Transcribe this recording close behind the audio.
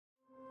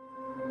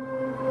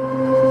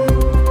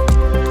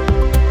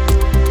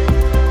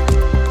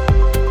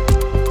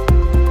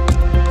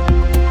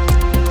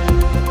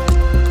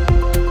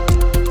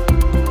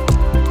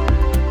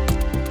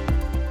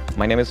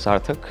My name is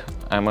Sarthak.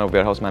 I'm a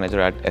warehouse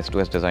manager at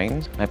S2S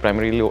Designs. My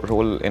primary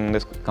role in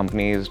this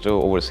company is to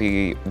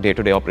oversee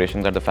day-to-day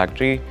operations at the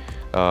factory,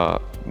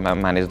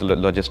 manage the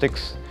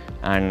logistics,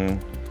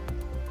 and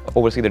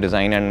oversee the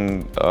design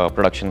and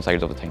production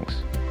sides of the things.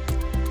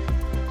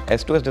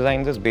 S2S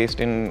Designs is based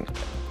in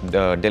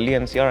Delhi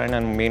NCR, and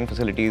our main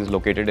facility is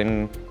located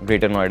in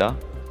Greater Noida.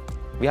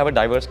 We have a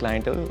diverse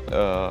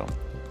clientele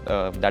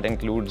that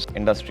includes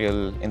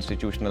industrial,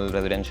 institutional,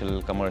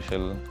 residential,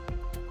 commercial.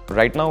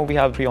 Right now we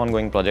have 3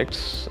 ongoing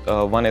projects.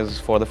 One is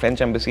for the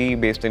French embassy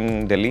based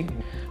in Delhi.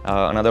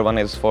 Another one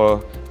is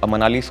for a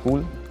Manali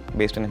school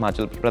based in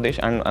Himachal Pradesh,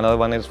 and another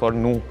one is for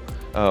NU.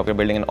 We're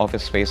building an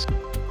office space.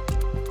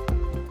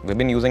 We've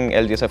been using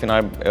LGSF in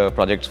our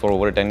projects for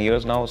over 10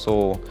 years now,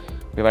 so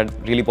we've had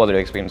really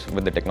positive experience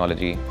with the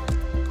technology.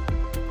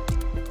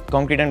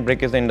 Concrete and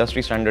brick is the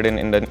industry standard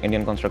in the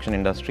Indian construction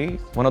industry.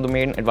 One of the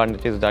main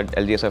advantages that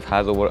LGSF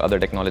has over other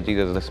technologies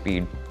is the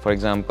speed. For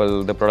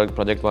example, the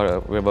project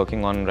we're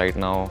working on right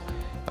now,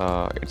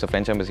 it's a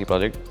French embassy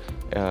project.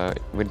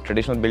 With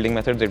traditional building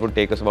methods, it would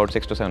take us about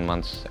 6 to 7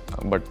 months.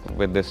 But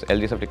with this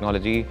LGSF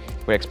technology,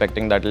 we're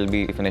expecting that it'll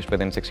be finished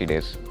within 60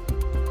 days.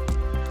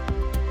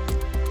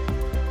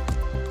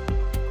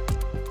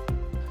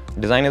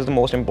 Design is the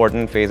most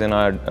important phase in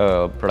our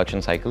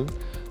production cycle.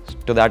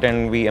 To that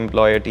end, we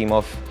employ a team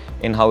of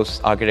in-house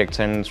architects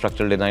and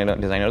structural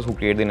designers who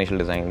create the initial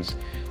designs.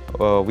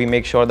 We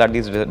make sure that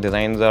these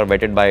designs are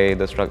vetted by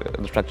the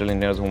structural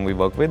engineers whom we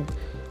work with,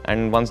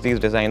 and once these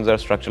designs are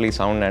structurally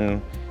sound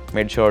and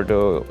made sure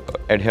to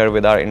adhere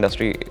with our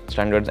industry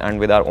standards and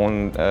with our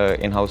own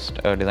in-house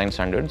design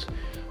standards,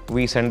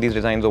 we send these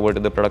designs over to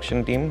the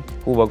production team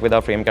who work with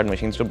our FrameCAD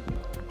machines to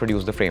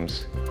produce the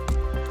frames.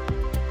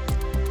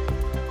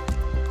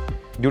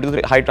 Due to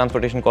the high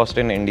transportation cost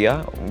in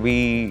India,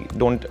 we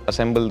don't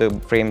assemble the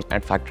frames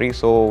at factory,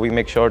 so we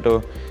make sure to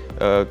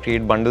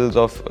create bundles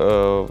of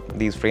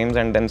these frames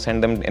and then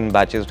send them in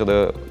batches to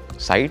the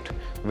site,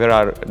 where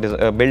our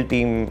build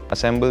team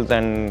assembles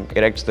and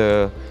erects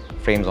the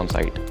frames on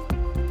site.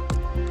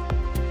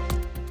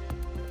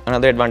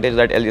 Another advantage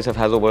that LGSF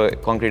has over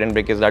concrete and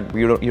brick is that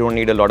you don't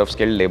need a lot of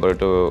skilled labor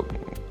to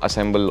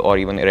assemble or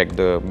even erect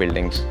the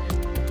buildings.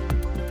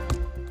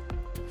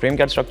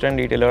 FrameCAD Structure and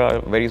Detailer are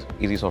very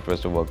easy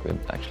softwares to work with,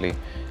 actually.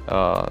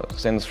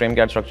 Since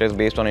FrameCAD Structure is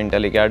based on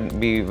IntelliCAD,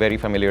 be very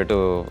familiar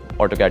to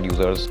AutoCAD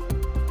users.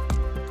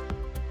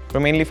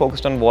 We're mainly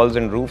focused on walls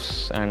and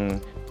roofs,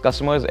 and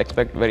customers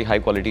expect very high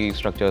quality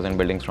structures and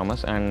buildings from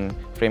us, and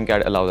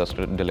FrameCAD allows us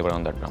to deliver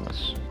on that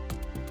promise.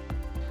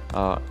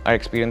 Our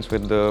experience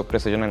with the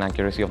precision and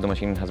accuracy of the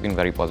machine has been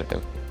very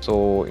positive,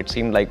 so it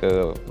seemed like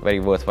a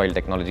very worthwhile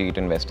technology to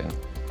invest in.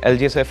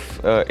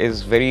 LGSF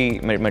is very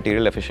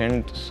material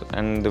efficient,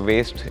 and the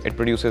waste it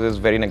produces is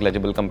very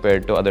negligible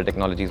compared to other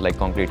technologies like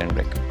concrete and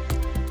brick.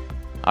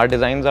 Our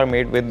designs are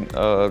made with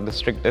the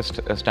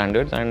strictest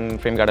standards,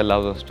 and FrameCAD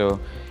allows us to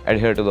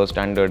adhere to those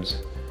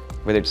standards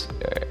with its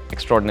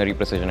extraordinary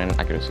precision and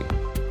accuracy.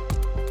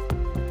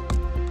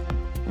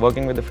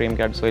 Working with the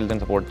FrameCAD sales and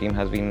support team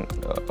has been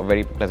a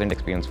very pleasant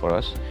experience for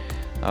us.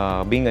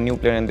 Being a new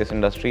player in this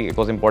industry, it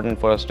was important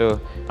for us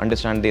to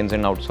understand the ins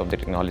and outs of the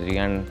technology,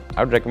 and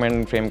I would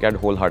recommend FrameCAD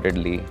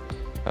wholeheartedly.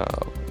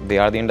 They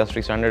are the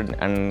industry standard,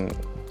 and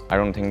I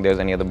don't think there's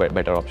any other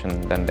better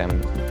option than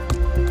them.